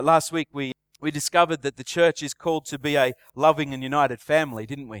Last week we discovered that the church is called to be a loving and united family,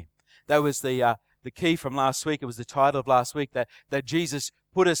 didn't we? That was the key from last week. It was the title of last week, that Jesus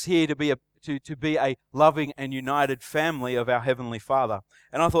put us here to be a loving and united family of our Heavenly Father.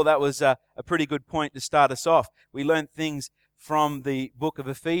 And I thought that was a pretty good point to start us off. We learned things from the book of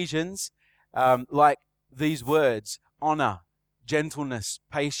Ephesians, like these words: honor, gentleness,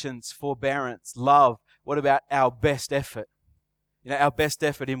 patience, forbearance, love. What about our best effort? Our best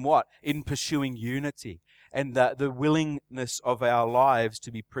effort in what? In pursuing unity and the willingness of our lives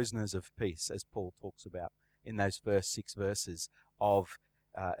to be prisoners of peace, as Paul talks about in those first 6 verses of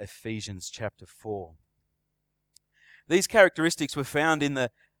Ephesians chapter 4. These characteristics were found in the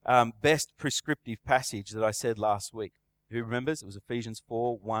best prescriptive passage that I said last week. Who remembers? It was Ephesians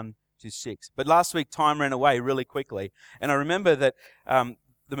 4, 1 to 6. But last week time ran away really quickly, and I remember that the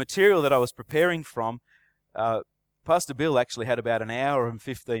material that I was preparing from, Pastor Bill actually had about an hour and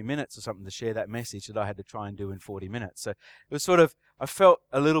 15 minutes or something to share that message that I had to try and do in 40 minutes. So it was I felt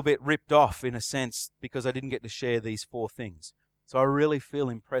a little bit ripped off in a sense because I didn't get to share these 4 things. So I really feel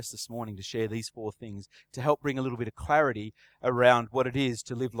impressed this morning to share these 4 things to help bring a little bit of clarity around what it is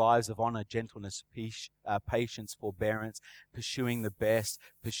to live lives of honor, gentleness, patience, forbearance, pursuing the best,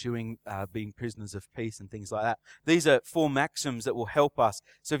 pursuing being prisoners of peace and things like that. These are 4 maxims that will help us.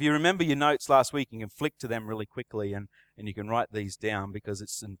 So if you remember your notes last week, you can flick to them really quickly and you can write these down because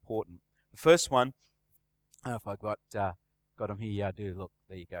it's important. The first one, I don't know if I got them here. Yeah, I do. Look,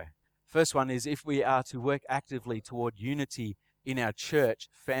 there you go. First one is, if we are to work actively toward unity in our church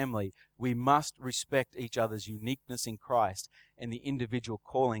family, we must respect each other's uniqueness in Christ and the individual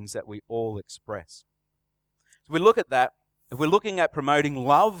callings that we all express. So we look at that. If we're looking at promoting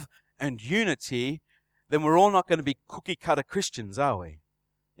love and unity, then we're all not going to be cookie cutter Christians, are we?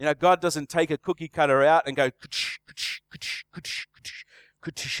 God doesn't take a cookie cutter out and go,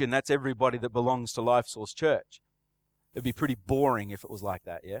 and that's everybody that belongs to LifeSource Church. It'd be pretty boring if it was like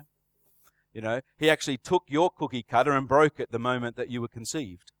that, yeah? He actually took your cookie cutter and broke it the moment that you were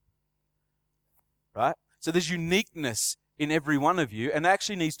conceived. Right? So there's uniqueness in every one of you, and it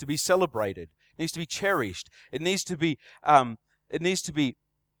actually needs to be celebrated. It needs to be cherished. It needs to be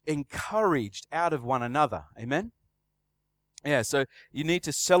encouraged out of one another. Amen? Yeah, so you need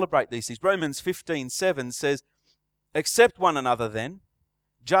to celebrate these things. Romans 15:7 says, accept one another then,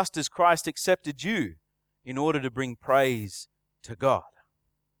 just as Christ accepted you, in order to bring praise to God.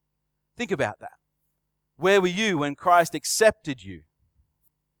 Think about that. Where were you when Christ accepted you?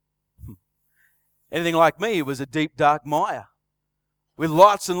 Anything like me, it was a deep, dark mire with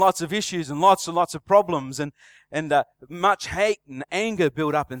lots and lots of issues and lots of problems and much hate and anger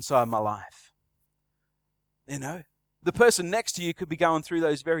built up inside my life. The person next to you could be going through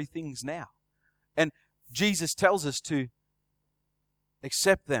those very things now. And Jesus tells us to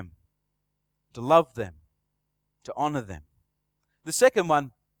accept them, to love them, to honor them. The second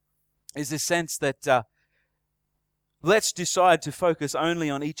one is this sense that let's decide to focus only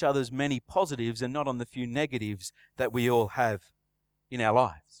on each other's many positives and not on the few negatives that we all have in our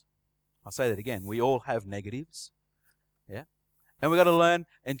lives. I'll say that again. We all have negatives. Yeah? And we've got to learn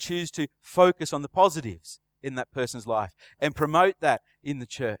and choose to focus on the positives in that person's life and promote that in the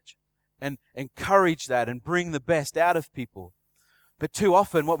church and encourage that and bring the best out of people. But too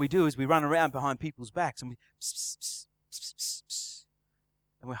often what we do is we run around behind people's backs and we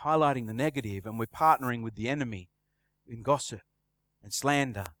and we're highlighting the negative, and we're partnering with the enemy in gossip and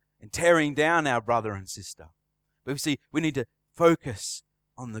slander and tearing down our brother and sister. But we need to focus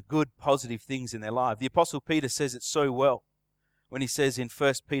on the good, positive things in their life. The Apostle Peter says it so well when he says in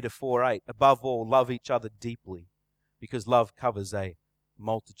 1 Peter 4:8, above all, love each other deeply, because love covers a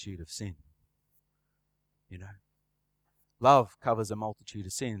multitude of sin. Love covers a multitude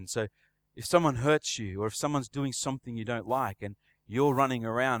of sin. So if someone hurts you, or if someone's doing something you don't like, and you're running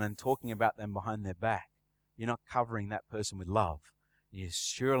around and talking about them behind their back, you're not covering that person with love. You're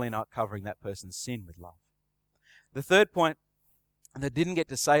surely not covering that person's sin with love. The third point that I didn't get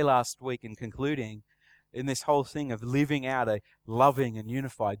to say last week in concluding in this whole thing of living out a loving and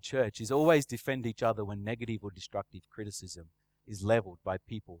unified church is always defend each other when negative or destructive criticism is leveled by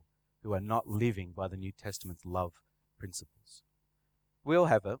people who are not living by the New Testament's love principles. We all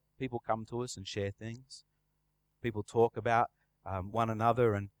have it. People come to us and share things. People talk about one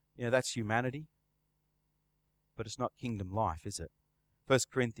another, and that's humanity. But it's not kingdom life, is it? 1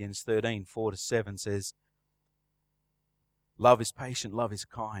 Corinthians 13:4-7 says, love is patient, love is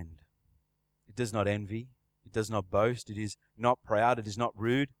kind. It does not envy, it does not boast, it is not proud, it is not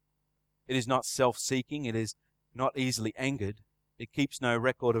rude, it is not self-seeking, it is not easily angered, it keeps no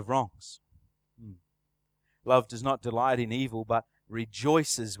record of wrongs. Love does not delight in evil, but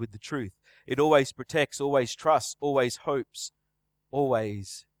rejoices with the truth. It always protects, always trusts, always hopes,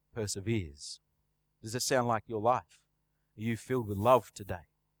 always perseveres. Does that sound like your life? Are you filled with love today?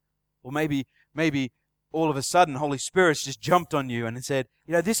 Or maybe all of a sudden Holy Spirit's just jumped on you and said,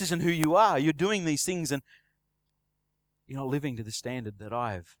 this isn't who you are. You're doing these things and you're not living to the standard that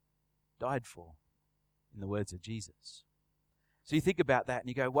I've died for, in the words of Jesus. So you think about that and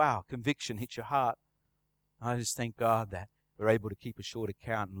you go, wow, conviction hits your heart. I just thank God that we're able to keep a short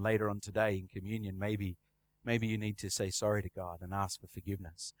account, and later on today in communion, maybe you need to say sorry to God and ask for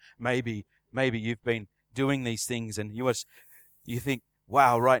forgiveness. Maybe you've been doing these things and you think,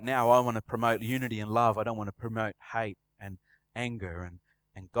 wow, right now I want to promote unity and love. I don't want to promote hate and anger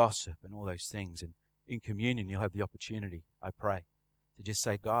and gossip and all those things. And in communion, you'll have the opportunity, I pray, to just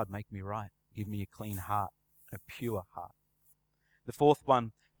say, God, make me right. Give me a clean heart, a pure heart. The fourth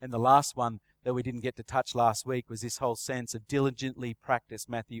one and the last one that we didn't get to touch last week was this whole sense of diligently practice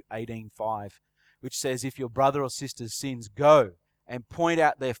Matthew 18:5, which says, if your brother or sister's sins, go and point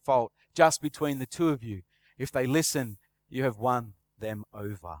out their fault just between the two of you. If they listen, you have won them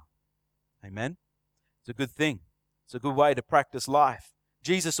over. Amen? It's a good thing. It's a good way to practice life.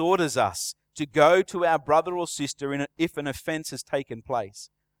 Jesus orders us to go to our brother or sister if an offense has taken place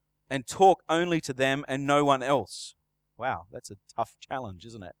and talk only to them and no one else. Wow, that's a tough challenge,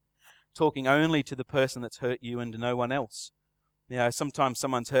 isn't it? Talking only to the person that's hurt you and to no one else. Sometimes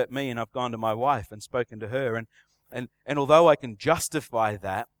someone's hurt me and I've gone to my wife and spoken to her, and although I can justify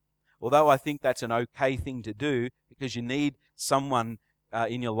that, although I think that's an okay thing to do because you need someone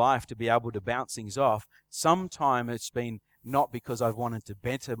in your life to be able to bounce things off, sometimes it's been not because I've wanted to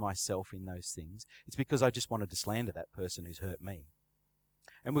better myself in those things. It's because I just wanted to slander that person who's hurt me.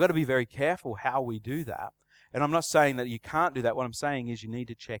 And we've got to be very careful how we do that. And I'm not saying that you can't do that. What I'm saying is you need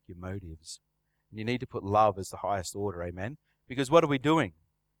to check your motives. And you need to put love as the highest order, amen? Because what are we doing?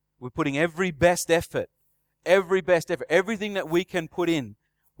 We're putting every best effort, everything that we can put in,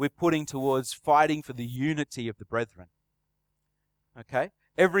 we're putting towards fighting for the unity of the brethren. Okay?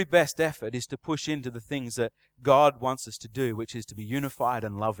 Every best effort is to push into the things that God wants us to do, which is to be unified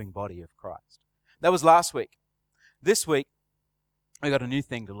and loving body of Christ. That was last week. This week, we got a new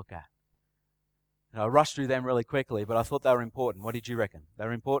thing to look at. I rushed through them really quickly, but I thought they were important. What did you reckon? They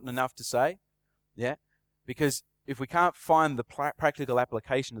were important enough to say? Yeah? Because if we can't find the practical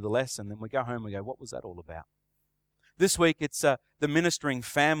application of the lesson, then we go home and we go, what was that all about? This week, it's the ministering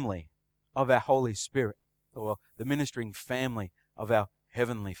family of our Holy Spirit, or the ministering family of our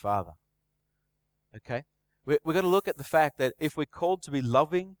Heavenly Father. Okay? We've got to look at the fact that if we're called to be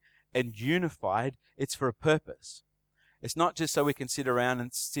loving and unified, it's for a purpose. It's not just so we can sit around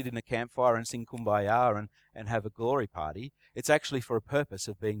and sit in a campfire and sing Kumbaya and have a glory party. It's actually for a purpose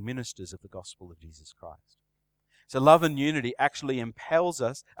of being ministers of the gospel of Jesus Christ. So love and unity actually empowers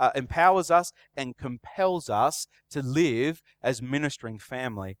us and compels us to live as ministering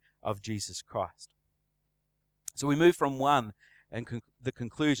family of Jesus Christ. So we move from one and the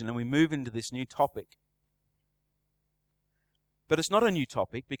conclusion, and we move into this new topic. But it's not a new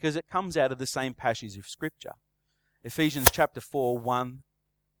topic because it comes out of the same passage of Scripture. Ephesians chapter 4, 1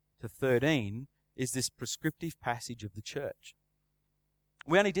 to 13 is this prescriptive passage of the church.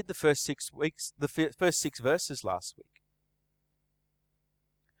 We only did the first 6 verses last week.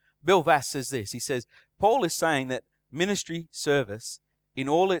 Bill Vass says this. He says, Paul is saying that ministry service in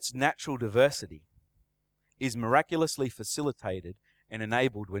all its natural diversity is miraculously facilitated and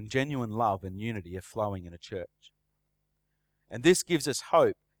enabled when genuine love and unity are flowing in a church. And this gives us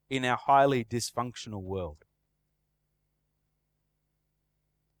hope in our highly dysfunctional world.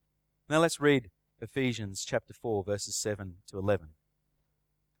 Now let's read Ephesians chapter 4, verses 7 to 11.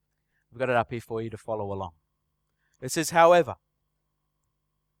 We've got it up here for you to follow along. It says, however,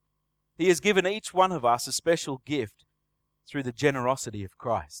 He has given each one of us a special gift through the generosity of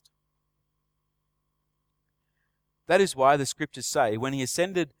Christ. That is why the Scriptures say, when He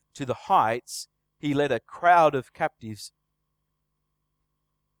ascended to the heights, He led a crowd of captives.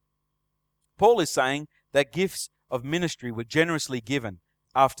 Paul is saying that gifts of ministry were generously given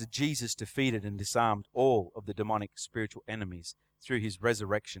after Jesus defeated and disarmed all of the demonic spiritual enemies through His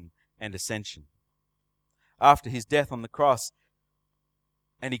resurrection and ascension. After His death on the cross,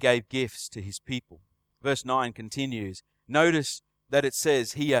 and He gave gifts to His people. Verse 9 continues. Notice that it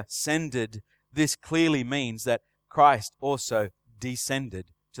says He ascended. This clearly means that Christ also descended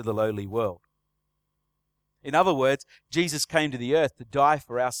to the lowly world. In other words, Jesus came to the earth to die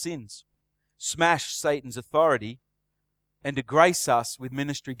for our sins, smash Satan's authority, and to grace us with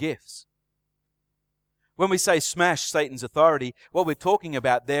ministry gifts. When we say smash Satan's authority, what we're talking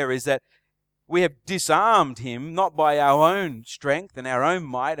about there is that We have disarmed him, not by our own strength and our own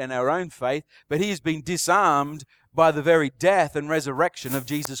might and our own faith, but he has been disarmed by the very death and resurrection of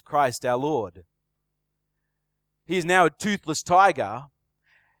Jesus Christ our Lord. He is now a toothless tiger,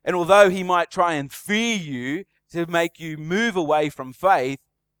 and although he might try and fear you to make you move away from faith,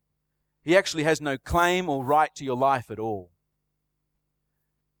 he actually has no claim or right to your life at all.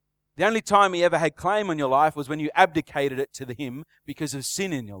 The only time he ever had claim on your life was when you abdicated it to him because of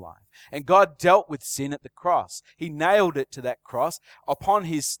sin in your life. And God dealt with sin at the cross. He nailed it to that cross upon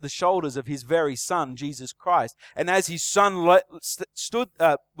the shoulders of his very Son, Jesus Christ. And as his Son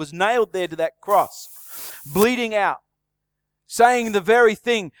was nailed there to that cross, bleeding out, saying the very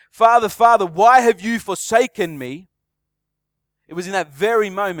thing, "Father, Father, why have you forsaken me?" It was in that very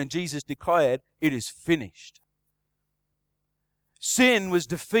moment Jesus declared, "It is finished." Sin was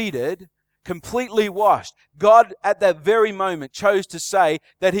defeated, completely washed. God at that very moment chose to say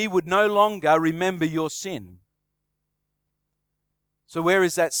that he would no longer remember your sin. So where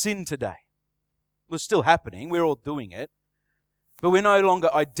is that sin today? Well, it's still happening. We're all doing it. But we're no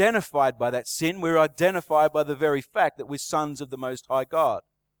longer identified by that sin. We're identified by the very fact that we're sons of the Most High God.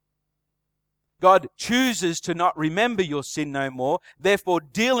 God chooses to not remember your sin no more, therefore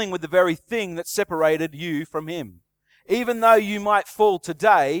dealing with the very thing that separated you from him. Even though you might fall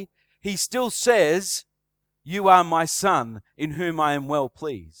today, he still says, "You are my Son, in whom I am well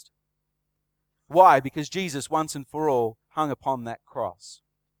pleased." Why? Because Jesus once and for all hung upon that cross.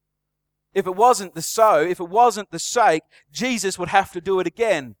 If it wasn't the sake, Jesus would have to do it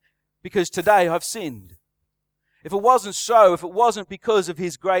again, because today I've sinned. If it wasn't because of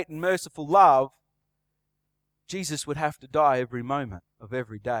his great and merciful love, Jesus would have to die every moment of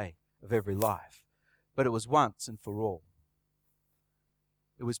every day of every life. But it was once and for all.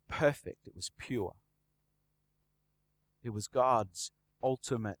 It was perfect. It was pure. It was God's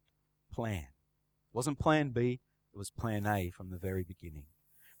ultimate plan. It wasn't plan B, it was plan A from the very beginning.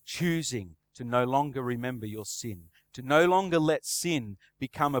 Choosing to no longer remember your sin, to no longer let sin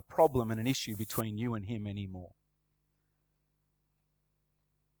become a problem and an issue between you and him anymore.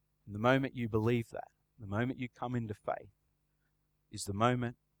 And the moment you believe that, the moment you come into faith, is the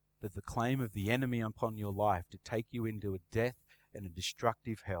moment that the claim of the enemy upon your life to take you into a death and a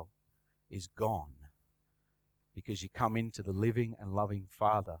destructive hell is gone, because you come into the living and loving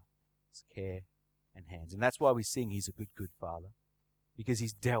Father's care and hands. And that's why we sing, "He's a good, good Father," because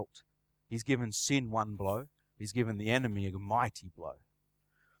he's dealt. He's given sin one blow. He's given the enemy a mighty blow.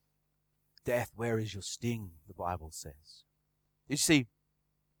 Death, where is your sting? The Bible says. You see,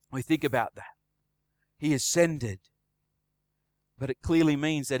 we think about that. He ascended, but it clearly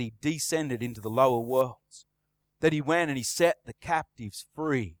means that he descended into the lower worlds, that he went and he set the captives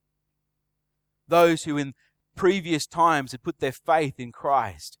free. Those who in previous times had put their faith in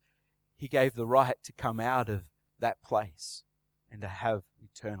Christ, he gave the right to come out of that place and to have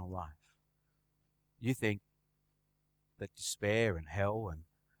eternal life. You think that despair and hell and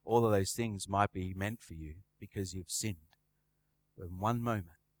all of those things might be meant for you because you've sinned. But in one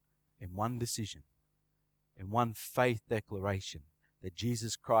moment, in one decision, in one faith declaration, that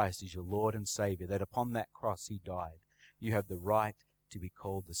Jesus Christ is your Lord and Savior, that upon that cross he died, you have the right to be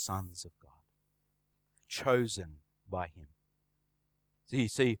called the sons of God, chosen by him. So you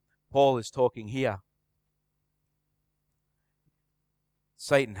see, Paul is talking here.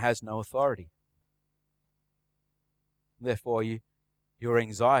 Satan has no authority. Therefore, your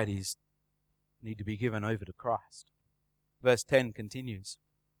anxieties need to be given over to Christ. Verse 10 continues.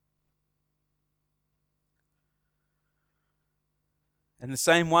 And the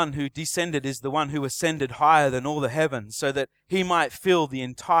same one who descended is the one who ascended higher than all the heavens, so that he might fill the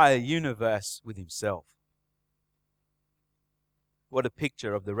entire universe with himself. What a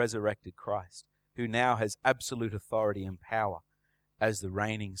picture of the resurrected Christ, who now has absolute authority and power as the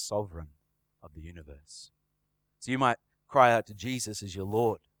reigning sovereign of the universe. So you might cry out to Jesus as your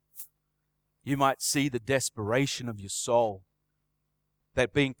Lord. You might see the desperation of your soul,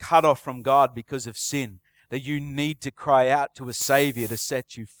 that being cut off from God because of sin, that you need to cry out to a Savior to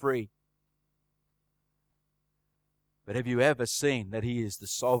set you free. But have you ever seen that he is the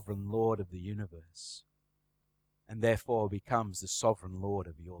sovereign Lord of the universe, and therefore becomes the sovereign Lord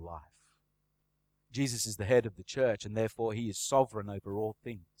of your life? Jesus is the head of the church, and therefore he is sovereign over all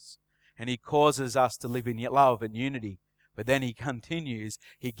things. And he causes us to live in love and unity. But then he continues,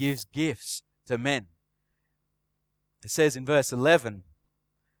 he gives gifts to men. It says in verse 11,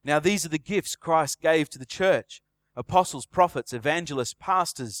 "Now these are the gifts Christ gave to the church: apostles, prophets, evangelists,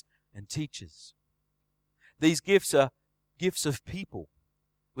 pastors, and teachers." These gifts are gifts of people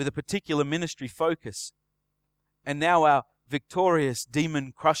with a particular ministry focus. And now our victorious,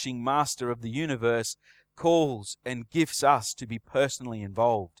 demon-crushing master of the universe calls and gifts us to be personally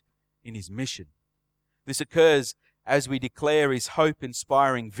involved in his mission. This occurs as we declare his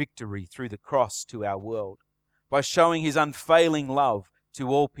hope-inspiring victory through the cross to our world, by showing his unfailing love to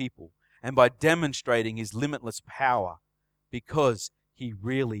all people, and by demonstrating his limitless power, because he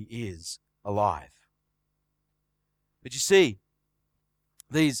really is alive. But you see,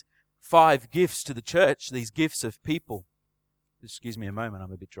 these 5 gifts to the church, these gifts of people, excuse me a moment,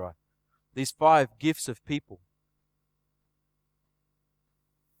 I'm a bit dry. These 5 gifts of people,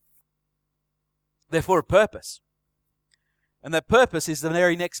 they're for a purpose. And that purpose is the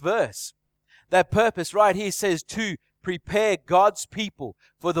very next verse. That purpose right here says to prepare God's people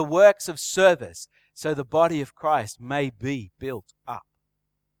for the works of service, so the body of Christ may be built up.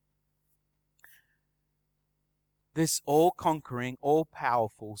 This all-conquering,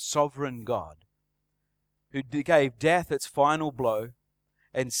 all-powerful, sovereign God, who gave death its final blow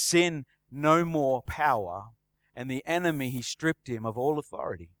and sin no more power, and the enemy he stripped him of all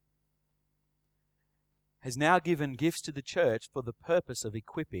authority, has now given gifts to the church for the purpose of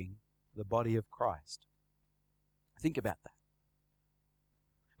equipping the body of Christ. Think about that.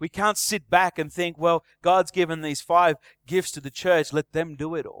 We can't sit back and think, well, God's given these 5 gifts to the church, let them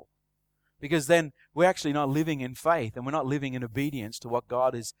do it all. Because then we're actually not living in faith, and we're not living in obedience to what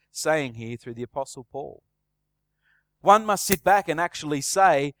God is saying here through the Apostle Paul. One must sit back and actually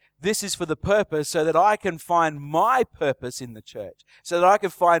say, this is for the purpose so that I can find my purpose in the church, so that I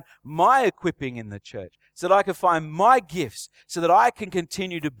can find my equipping in the church, so that I can find my gifts, so that I can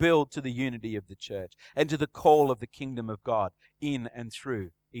continue to build to the unity of the church and to the call of the kingdom of God in and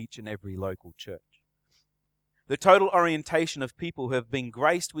through each and every local church. The total orientation of people who have been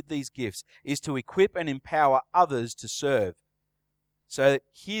graced with these gifts is to equip and empower others to serve, so that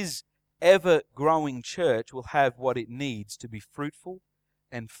his ever-growing church will have what it needs to be fruitful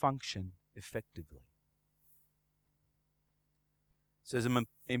and function effectively. So there's some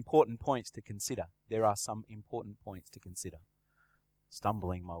important points to consider. There are some important points to consider.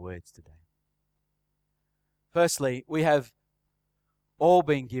 Stumbling my words today. Firstly, we have all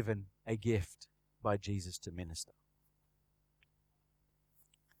been given a gift by Jesus to minister.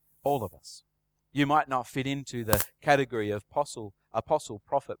 All of us. You might not fit into the category of apostle,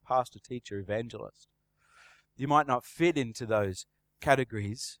 prophet, pastor, teacher, evangelist. You might not fit into those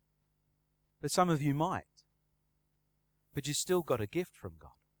categories, but some of you might. But you still got a gift from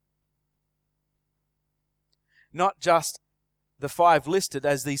God. Not just the 5 listed,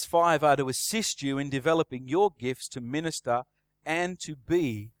 as these 5 are to assist you in developing your gifts to minister and to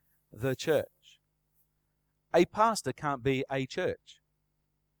be the church. A pastor can't be a church.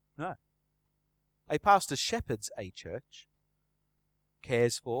 No. A pastor shepherds a church,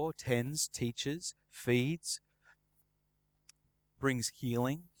 cares for, tends, teaches, feeds, brings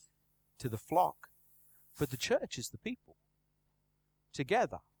healing to the flock. But the church is the people,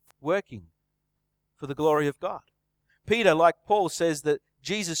 together, working for the glory of God. Peter, like Paul, says that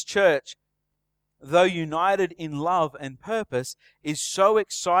Jesus' church, though united in love and purpose, is so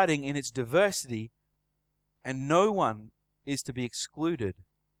exciting in its diversity, and no one is to be excluded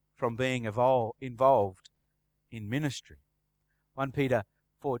from being involved in ministry. 1 Peter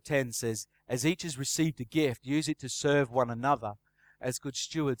 4:10 says, as each has received a gift, use it to serve one another as good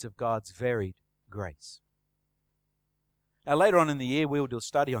stewards of God's varied grace. Now later on in the year, we'll do a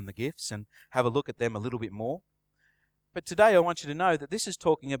study on the gifts and have a look at them a little bit more. But today I want you to know that this is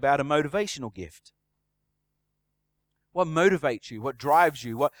talking about a motivational gift. What motivates you, what drives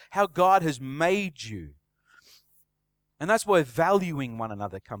you, how God has made you. And that's where valuing one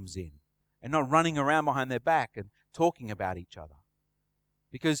another comes in, and not running around behind their back and talking about each other.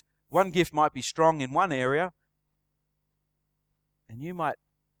 Because one gift might be strong in one area, and you might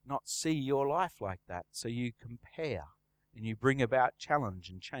not see your life like that. So you compare, and you bring about challenge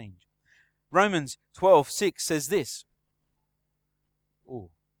and change. Romans 12:6 says this.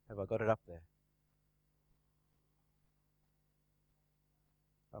 Oh, have I got it up there?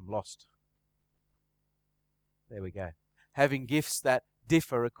 I'm lost. There we go. Having gifts that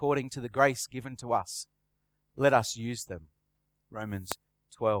differ according to the grace given to us, let us use them. Romans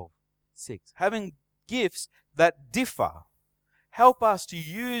 12:6. Having gifts that differ, help us to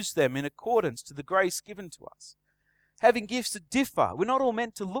use them in accordance to the grace given to us. Having gifts that differ, we're not all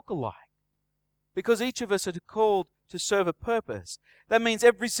meant to look alike, because each of us are called to serve a purpose. That means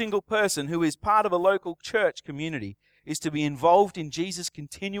every single person who is part of a local church community is to be involved in Jesus'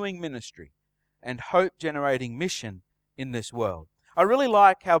 continuing ministry and hope-generating mission in this world. I really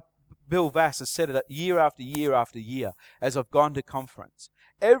like how Bill Vass has said it year after year after year as I've gone to conference.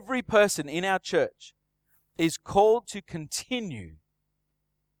 Every person in our church is called to continue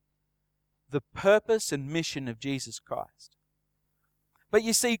the purpose and mission of Jesus Christ. But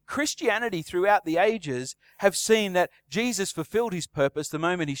you see, Christianity throughout the ages have seen that Jesus fulfilled his purpose the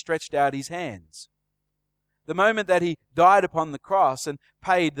moment he stretched out his hands. The moment that he died upon the cross and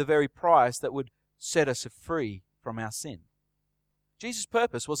paid the very price that would set us free from our sin. Jesus'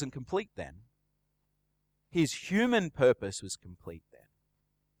 purpose wasn't complete then. His human purpose was complete then.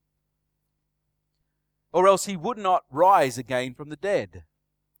 Or else he would not rise again from the dead.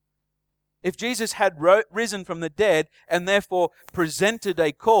 If Jesus had risen from the dead and therefore presented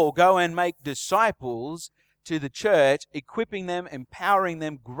a call, go and make disciples to the church, equipping them, empowering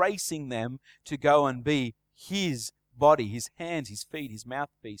them, gracing them to go and be his body, his hands, his feet, his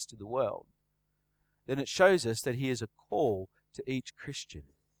mouthpiece to the world, then it shows us that he is a call to each Christian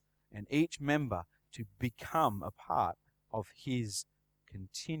and each member to become a part of his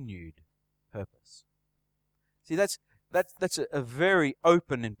continued purpose. See, that's a very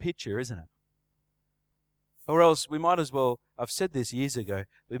open picture, isn't it? Or else we might as well, I've said this years ago,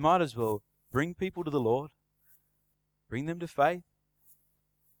 we might as well bring people to the Lord, bring them to faith,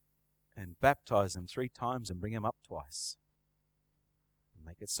 and baptize them 3 times and bring them up twice.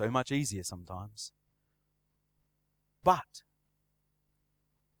 Make it so much easier sometimes. But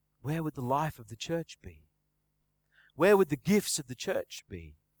where would the life of the church be? Where would the gifts of the church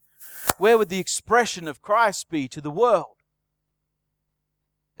be? Where would the expression of Christ be to the world?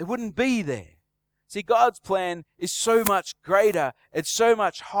 It wouldn't be there. See, God's plan is so much greater and so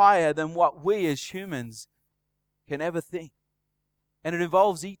much higher than what we as humans can ever think. And it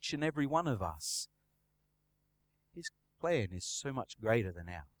involves each and every one of us. His plan is so much greater than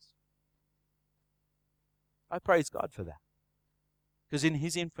ours. I praise God for that. Because in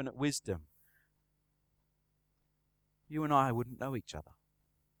his infinite wisdom, you and I wouldn't know each other.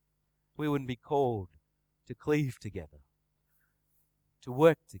 We wouldn't be called to cleave together, to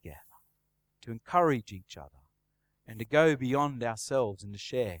work together, to encourage each other, and to go beyond ourselves and to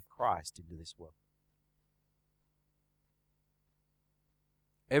share Christ into this world.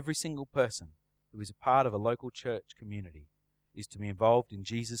 Every single person who is a part of a local church community is to be involved in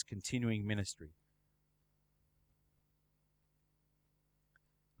Jesus' continuing ministry,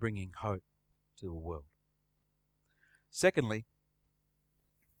 bringing hope to the world. Secondly,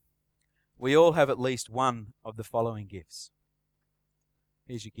 we all have at least one of the following gifts.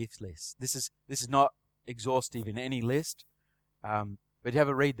 Here's your gifts list. This is not exhaustive in any list, but you have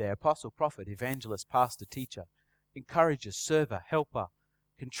a read there. Apostle, prophet, evangelist, pastor, teacher, encourager, server, helper,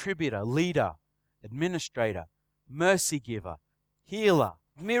 contributor, leader, administrator, mercy giver, healer,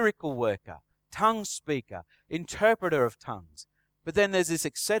 miracle worker, tongue speaker, interpreter of tongues. But then there's this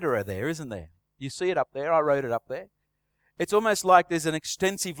etc. there, isn't there? You see it up there. I wrote it up there. It's almost like there's an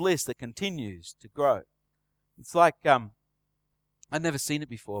extensive list that continues to grow. It's like, I'd never seen it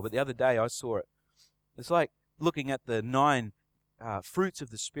before, but the other day I saw it. It's like looking at the 9 fruits of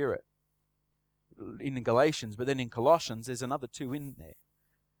the Spirit in Galatians, but then in Colossians there's another 2 in there.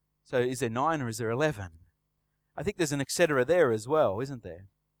 So is there 9 or is there 11? I think there's an etc. there as well, isn't there?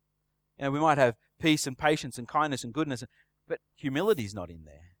 You know, we might have peace and patience and kindness and goodness, but humility's not in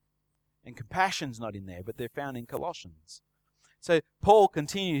there. And compassion's not in there, but they're found in Colossians. So Paul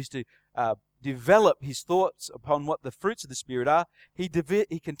continues to develop his thoughts upon what the fruits of the Spirit are. He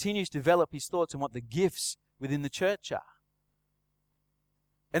continues to develop his thoughts on what the gifts within the church are.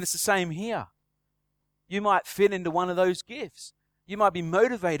 And it's the same here. You might fit into one of those gifts. You might be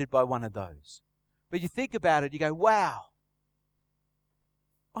motivated by one of those. But you think about it, you go, wow,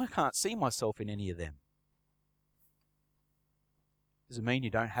 I can't see myself in any of them. Does it mean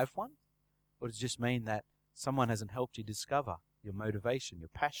you don't have one? Or does it just mean that someone hasn't helped you discover your motivation, your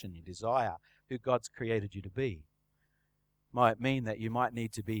passion, your desire, who God's created you to be? Might mean that you might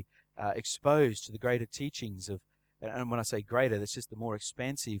need to be exposed to the greater teachings of, and when I say greater, that's just the more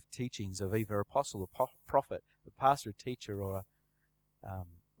expansive teachings of either apostle or prophet, a pastor, a teacher, or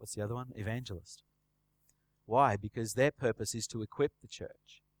what's the other one? Evangelist. Why? Because their purpose is to equip the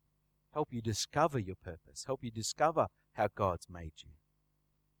church, help you discover your purpose, help you discover how God's made you.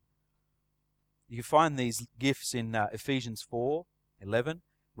 You can find these gifts in Ephesians 4:11,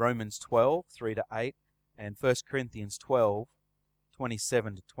 Romans 12:3-8, and 1 Corinthians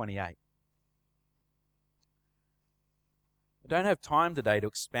 12:27-28. I don't have time today to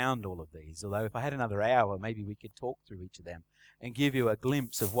expound all of these, although if I had another hour, maybe we could talk through each of them and give you a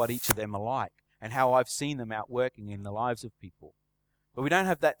glimpse of what each of them are like and how I've seen them out working in the lives of people. But we don't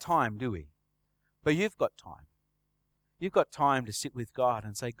have that time, do we? But you've got time. You've got time to sit with God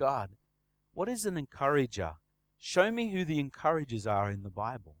and say, God, what is an encourager? Show me who the encouragers are in the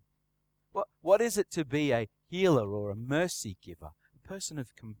Bible. What is it to be a healer or a mercy giver, a person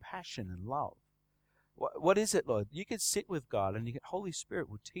of compassion and love? What is it, Lord? You can sit with God and the Holy Spirit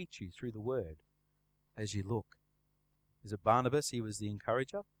will teach you through the Word as you look. Is it Barnabas? He was the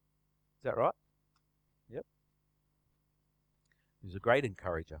encourager. Is that right? Yep. He was a great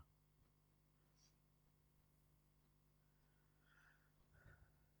encourager.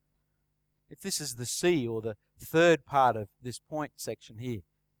 If this is the C, or the third part of this point section here,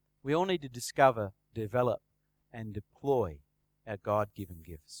 we all need to discover, develop, and deploy our God-given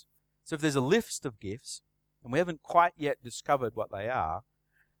gifts. So if there's a list of gifts, and we haven't quite yet discovered what they are,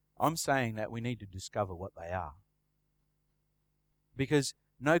 I'm saying that we need to discover what they are. Because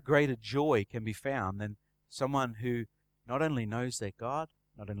no greater joy can be found than someone who not only knows their God,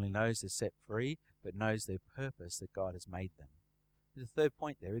 not only knows they're set free, but knows their purpose that God has made them. There's a third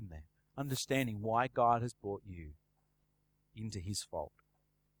point there, isn't there? Understanding why God has brought you into His fold.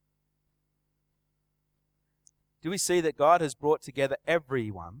 Do we see that God has brought together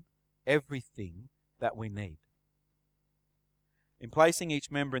everything that we need? In placing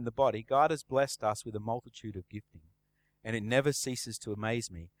each member in the body, God has blessed us with a multitude of gifting, and it never ceases to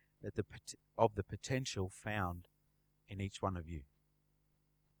amaze me that the potential found in each one of you.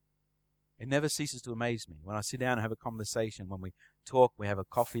 It never ceases to amaze me. When I sit down and have a conversation, when we talk, we have a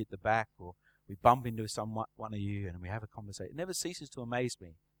coffee at the back, or we bump into one of you and we have a conversation. It never ceases to amaze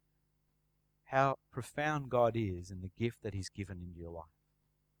me how profound God is in the gift that He's given into your life.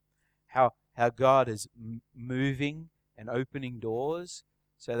 How God is moving and opening doors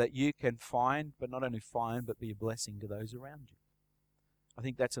so that you can find, but not only find, but be a blessing to those around you. I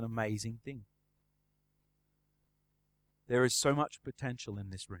think that's an amazing thing. There is so much potential in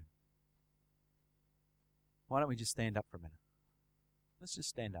this room. Why don't we just stand up for a minute? Let's just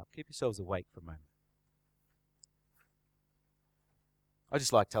stand up. Keep yourselves awake for a moment. I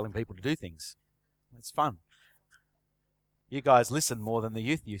just like telling people to do things. It's fun. You guys listen more than the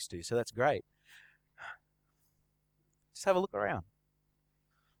youth used to, so that's great. Just have a look around.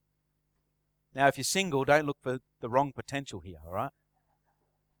 Now, if you're single, don't look for the wrong potential here, all right?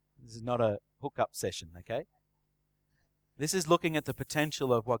 This is not a hookup session, okay? This is looking at the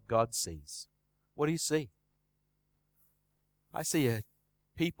potential of what God sees. What do you see? I see a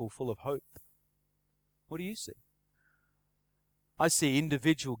people full of hope. What do you see? I see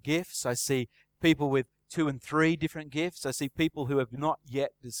individual gifts. I see people with 2 and 3 different gifts. I see people who have not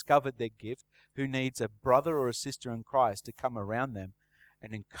yet discovered their gift, who needs a brother or a sister in Christ to come around them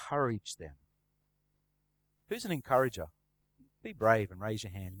and encourage them. Who's an encourager? Be brave and raise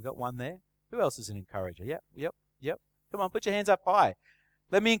your hand. We've got one there. Who else is an encourager? Yep. Come on, put your hands up high.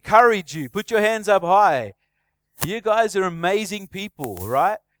 Let me encourage you. Put your hands up high. You guys are amazing people,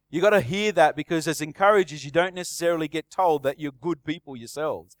 right? You got to hear that, because as encouragers, you don't necessarily get told that you're good people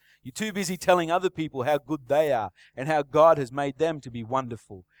yourselves. You're too busy telling other people how good they are and how God has made them to be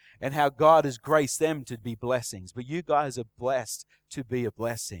wonderful and how God has graced them to be blessings. But you guys are blessed to be a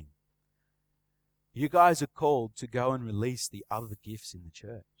blessing. You guys are called to go and release the other gifts in the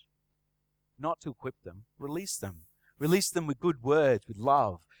church. Not to equip them, release them. Release them with good words, with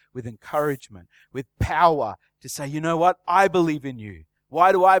love, with encouragement, with power to say, you know what? I believe in you.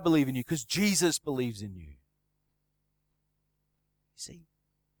 Why do I believe in you? Because Jesus believes in you. You see,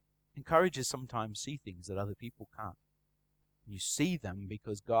 encouragers sometimes see things that other people can't. You see them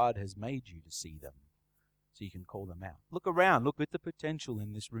because God has made you to see them, so you can call them out. Look around. Look at the potential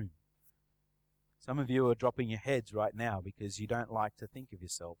in this room. Some of you are dropping your heads right now because you don't like to think of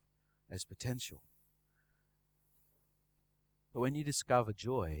yourself as potential. But when you discover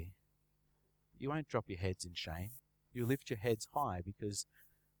joy, you won't drop your heads in shame. You lift your heads high because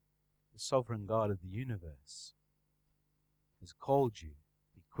the sovereign God of the universe has called you,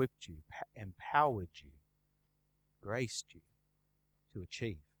 equipped you, empowered you, graced you to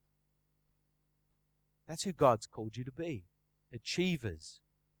achieve. That's who God's called you to be. Achievers.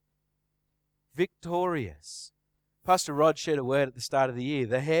 Victorious. Pastor Rod shared a word at the start of the year.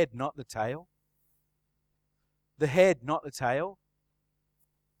 The head, not the tail. The head, not the tail.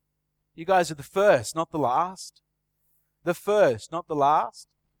 You guys are the first, not the last. The first, not the last.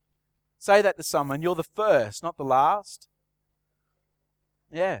 Say that to someone. You're the first, not the last.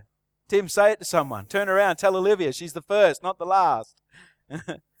 Yeah. Tim, say it to someone. Turn around, tell Olivia she's the first, not the last.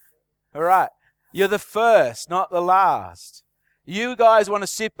 All right. You're the first, not the last. You guys want to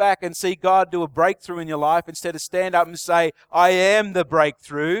sit back and see God do a breakthrough in your life instead of stand up and say, I am the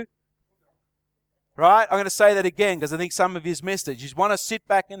breakthrough. Right? I'm going to say that again because I think some of you's missed it. You just want to sit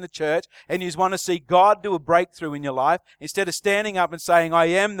back in the church and you just want to see God do a breakthrough in your life instead of standing up and saying, I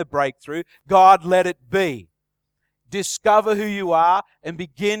am the breakthrough. God, let it be. Discover who you are and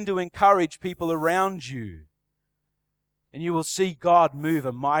begin to encourage people around you. And you will see God move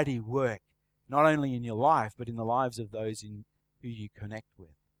a mighty work, not only in your life, but in the lives of those who you connect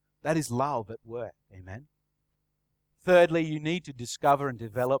with. That is love at work. Amen. Thirdly, you need to discover and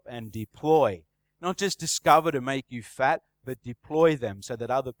develop and deploy. Not just discover to make you fat, but deploy them so that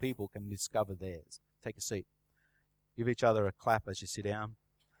other people can discover theirs. Take a seat. Give each other a clap as you sit down.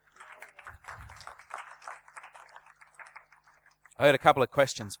 I heard a couple of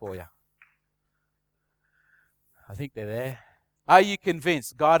questions for you. I think they're there. Are you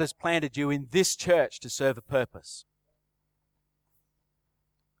convinced God has planted you in this church to serve a purpose?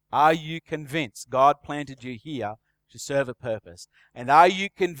 Are you convinced God planted you here to serve a purpose? And are you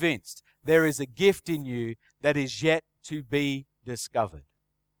convinced there is a gift in you that is yet to be discovered?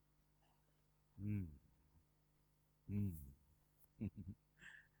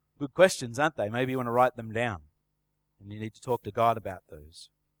 Good questions, aren't they? Maybe you want to write them down. And you need to talk to God about those.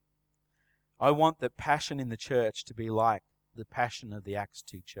 I want the passion in the church to be like the passion of the Acts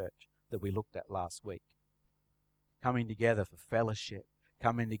 2 church that we looked at last week. Coming together for fellowship.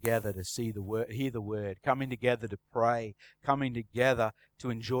 Coming together to see the word, hear the word. Coming together to pray. Coming together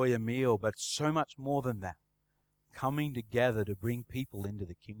to enjoy a meal. But so much more than that. Coming together to bring people into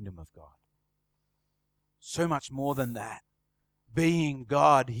the kingdom of God. So much more than that. Being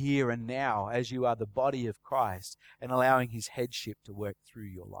God here and now as you are the body of Christ and allowing His headship to work through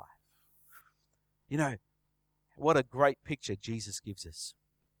your life. You know, what a great picture Jesus gives us.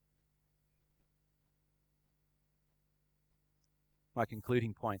 My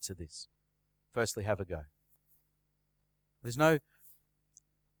concluding points are this. Firstly, have a go. There's no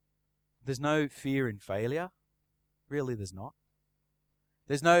fear in failure. Really, there's not.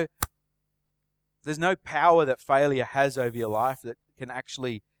 There's no power that failure has over your life that can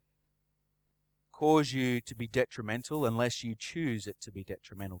actually cause you to be detrimental unless you choose it to be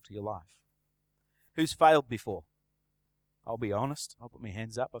detrimental to your life. Who's failed before? I'll be honest. I'll put my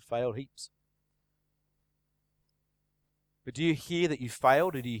hands up. I've failed heaps. But do you hear that you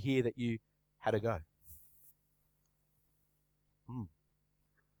failed, or do you hear that you had a go? It's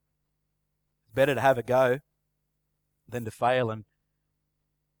better to have a go than to fail, and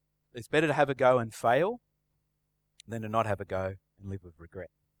it's better to have a go and fail than to not have a go and live with regret.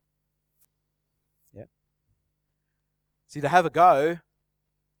 Yeah. See, to have a go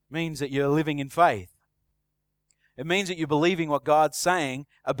means that you're living in faith. It means that you're believing what God's saying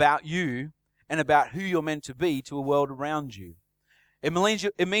about you and about who you're meant to be to a world around you. It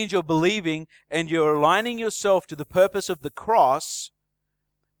means you're believing and you're aligning yourself to the purpose of the cross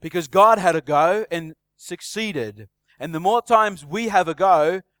because God had a go and succeeded. And the more times we have a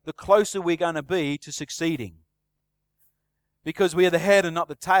go, the closer we're going to be to succeeding. Because we are the head and not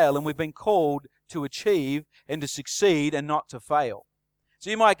the tail, and we've been called to achieve and to succeed and not to fail. So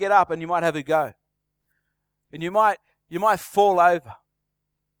you might get up and you might have a go. And you might fall over.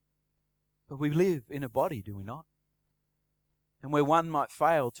 But we live in a body, do we not? And where one might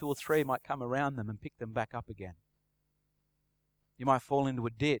fail, two or three might come around them and pick them back up again. You might fall into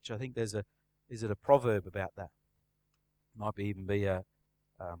a ditch. I think is it a proverb about that? Might even be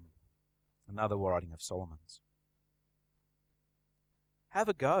another writing of Solomon's. Have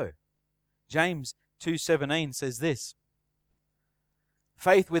a go. James 2:17 says this.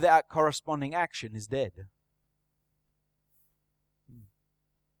 Faith without corresponding action is dead.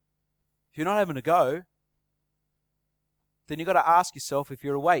 If you're not having a go, then you've got to ask yourself if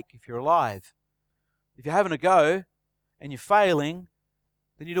you're awake, if you're alive. If you're having a go and you're failing,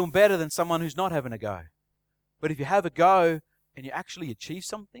 then you're doing better than someone who's not having a go. But if you have a go and you actually achieve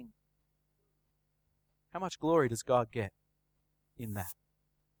something, how much glory does God get in that?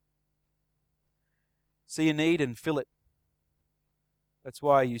 See a need and fill it. That's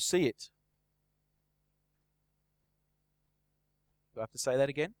why you see it. Do I have to say that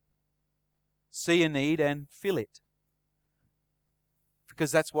again? See a need and fill it.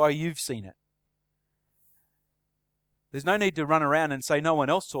 Because that's why you've seen it. There's no need to run around and say no one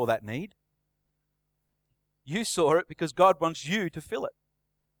else saw that need. You saw it because God wants you to fill it.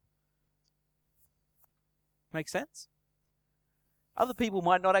 Make sense? Other people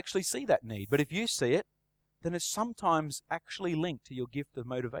might not actually see that need, but if you see it, then it's sometimes actually linked to your gift of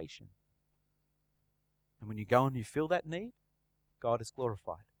motivation. And when you go and you fill that need, God is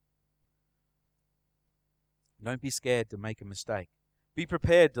glorified. Don't be scared to make a mistake. Be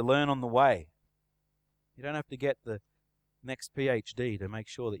prepared to learn on the way. You don't have to get the next PhD to make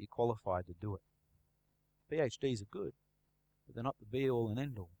sure that you're qualified to do it. PhDs are good, but they're not the be-all and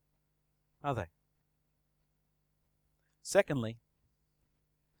end-all, are they? Secondly,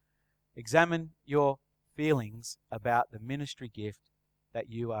 examine your feelings about the ministry gift that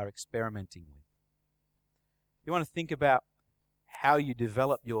you are experimenting with. You want to think about how you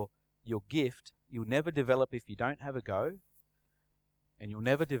develop your gift. You'll never develop if you don't have a go, and you'll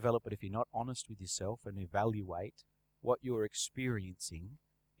never develop it if you're not honest with yourself and evaluate what you're experiencing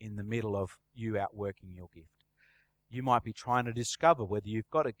in the middle of you outworking your gift. You might be trying to discover whether you've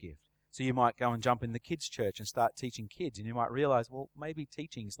got a gift. So you might go and jump in the kids' church and start teaching kids, and you might realize, well, maybe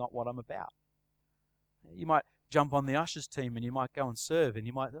teaching is not what I'm about. You might jump on the ushers team and you might go and serve, and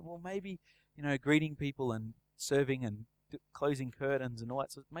you might think, well, maybe, greeting people and serving and closing curtains and all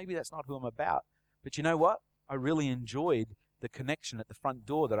that. So maybe that's not who I'm about. But you know what? I really enjoyed the connection at the front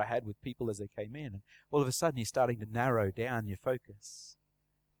door that I had with people as they came in. And all of a sudden, you're starting to narrow down your focus.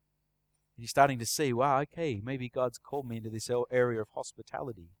 You're starting to see, wow, okay, maybe God's called me into this area of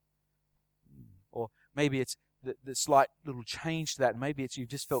hospitality. Or maybe it's the slight little change to that. Maybe it's you've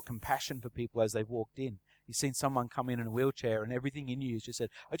just felt compassion for people as they've walked in. You've seen someone come in a wheelchair and everything in you has just said,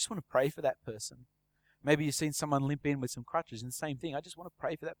 I just want to pray for that person. Maybe you've seen someone limp in with some crutches and the same thing. I just want to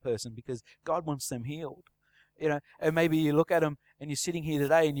pray for that person because God wants them healed. And maybe you look at them and you're sitting here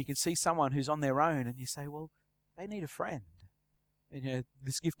today and you can see someone who's on their own and you say, well, they need a friend. And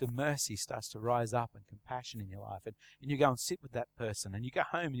this gift of mercy starts to rise up and compassion in your life. And you go and sit with that person and you go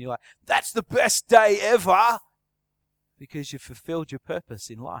home and you're like, that's the best day ever, because you've fulfilled your purpose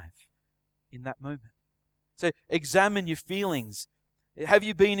in life in that moment. So examine your feelings. Have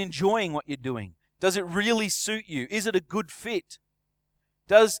you been enjoying what you're doing? Does it really suit you? Is it a good fit?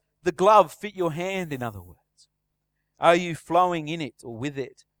 Does the glove fit your hand, in other words? Are you flowing in it or with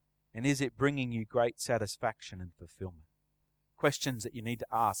it? And is it bringing you great satisfaction and fulfillment? Questions that you need to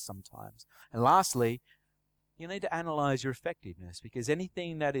ask sometimes. And lastly, you need to analyze your effectiveness, because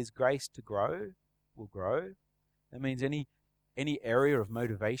anything that is graced to grow will grow. That means any area of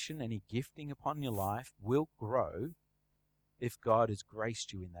motivation, any gifting upon your life will grow if God has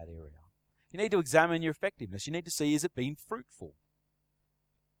graced you in that area. You need to examine your effectiveness. You need to see, is it being fruitful?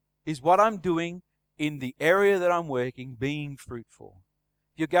 Is what I'm doing in the area that I'm working being fruitful?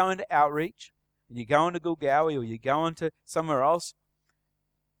 If you're going to outreach, and you're going to Gulgowie or you're going to somewhere else,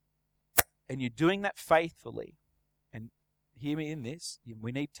 and you're doing that faithfully, and hear me in this,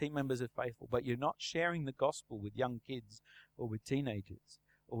 we need team members who are faithful, but you're not sharing the gospel with young kids or with teenagers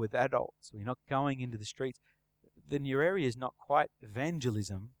or with adults, or you're not going into the streets, then your area is not quite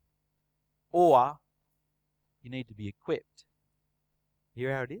evangelism, or you need to be equipped.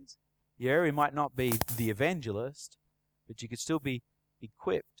 Hear how it is? Your area might not be the evangelist, but you could still be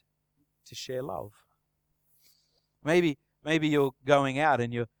equipped to share love. Maybe you're going out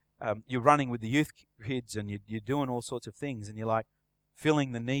and you're running with the youth kids and you're doing all sorts of things, and you're like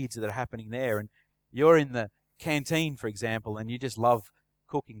filling the needs that are happening there, and you're in the canteen, for example, and you just love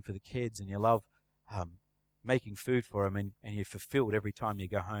cooking for the kids and you love making food for them, and you're fulfilled every time you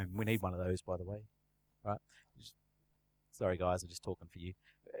go home. We need one of those, by the way, right? Sorry guys, I'm just talking for you.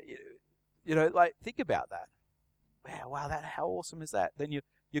 Think about that. Wow, how awesome is that? Then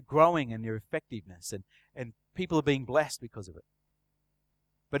you're growing in your effectiveness, and people are being blessed because of it.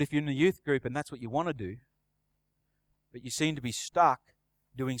 But if you're in a youth group and that's what you want to do, but you seem to be stuck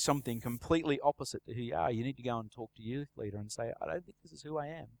doing something completely opposite to who you are, you need to go and talk to your youth leader and say, I don't think this is who I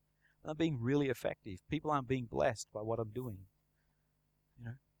am. I'm being really effective. People aren't being blessed by what I'm doing.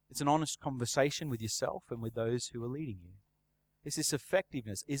 It's an honest conversation with yourself and with those who are leading you. Is this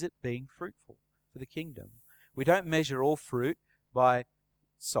effectiveness? Is it being fruitful for the kingdom? We don't measure all fruit by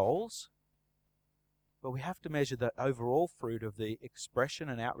souls, but we have to measure the overall fruit of the expression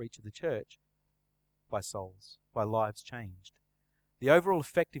and outreach of the church by souls, by lives changed. The overall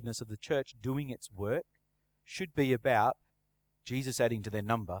effectiveness of the church doing its work should be about Jesus adding to their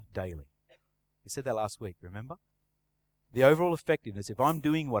number daily. We said that last week, remember? The overall effectiveness, if I'm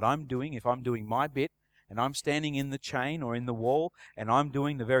doing what I'm doing, if I'm doing my bit, and I'm standing in the chain or in the wall, and I'm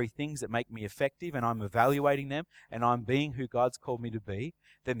doing the very things that make me effective, and I'm evaluating them, and I'm being who God's called me to be,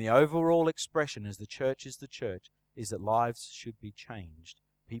 then the overall expression as the church is that lives should be changed.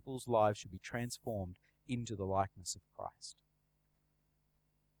 People's lives should be transformed into the likeness of Christ.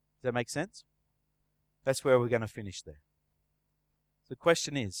 Does that make sense? That's where we're going to finish there. The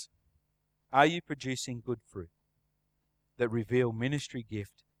question is, are you producing good fruit that reveal ministry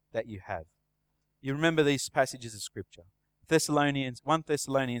gift that you have? You remember these passages of Scripture. 1 Thessalonians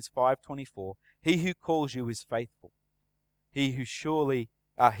 5:24. He who calls you is faithful. He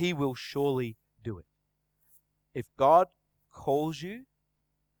will surely do it. If God calls you,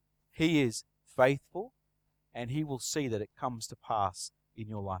 He is faithful, and He will see that it comes to pass in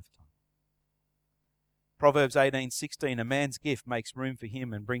your lifetime. Proverbs 18:16. A man's gift makes room for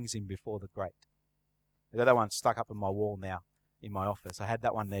him and brings him before the great. I've got that one stuck up on my wall now in my office. I had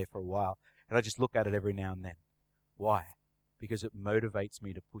that one there for a while, and I just look at it every now and then. Why? Because it motivates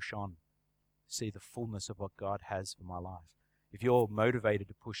me to push on, see the fullness of what God has for my life. If you're motivated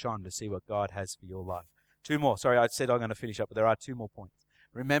to push on to see what God has for your life. 2 more. Sorry, I said I'm going to finish up, but there are 2 more points.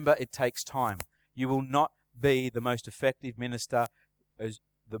 Remember, it takes time. You will not be the most effective minister as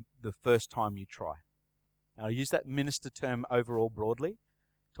the first time you try. Now, I use that minister term overall broadly,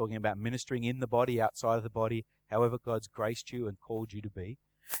 talking about ministering in the body, outside of the body, however God's graced you and called you to be.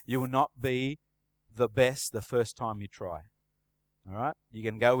 You will not be the best the first time you try. All right? You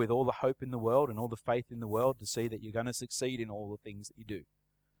can go with all the hope in the world and all the faith in the world to see that you're going to succeed in all the things that you do.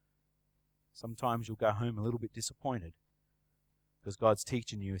 Sometimes you'll go home a little bit disappointed because God's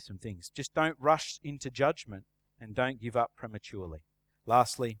teaching you some things. Just don't rush into judgment and don't give up prematurely.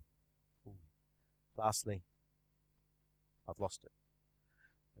 Lastly, I've lost it.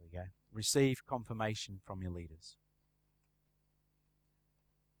 There we go. Receive confirmation from your leaders.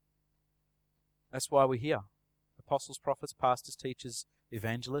 That's why we're here. Apostles, prophets, pastors, teachers,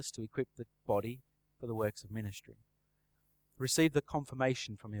 evangelists, to equip the body for the works of ministry. Receive the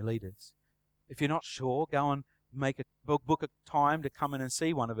confirmation from your leaders. If you're not sure, go and book a time to come in and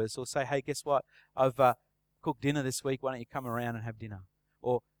see one of us, or say, hey, guess what? I've cooked dinner this week. Why don't you come around and have dinner?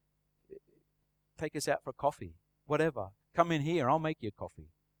 Or take us out for a coffee. Whatever. Come in here. I'll make you a coffee.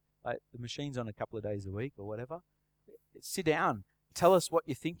 Like the machine's on a couple of days a week or whatever. Sit down. Tell us what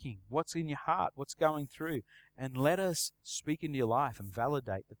you're thinking, what's in your heart, what's going through, and let us speak into your life and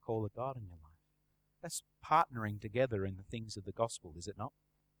validate the call of God in your life. That's partnering together in the things of the gospel, is it not?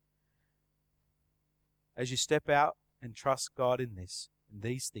 As you step out and trust God in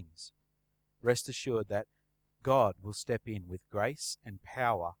these things, rest assured that God will step in with grace and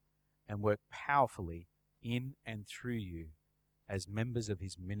power and work powerfully in and through you as members of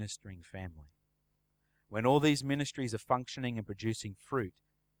His ministering family. When all these ministries are functioning and producing fruit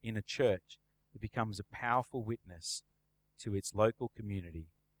in a church, it becomes a powerful witness to its local community,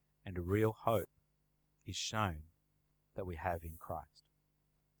 and a real hope is shown that we have in Christ.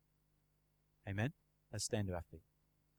 Amen? Let's stand to our feet.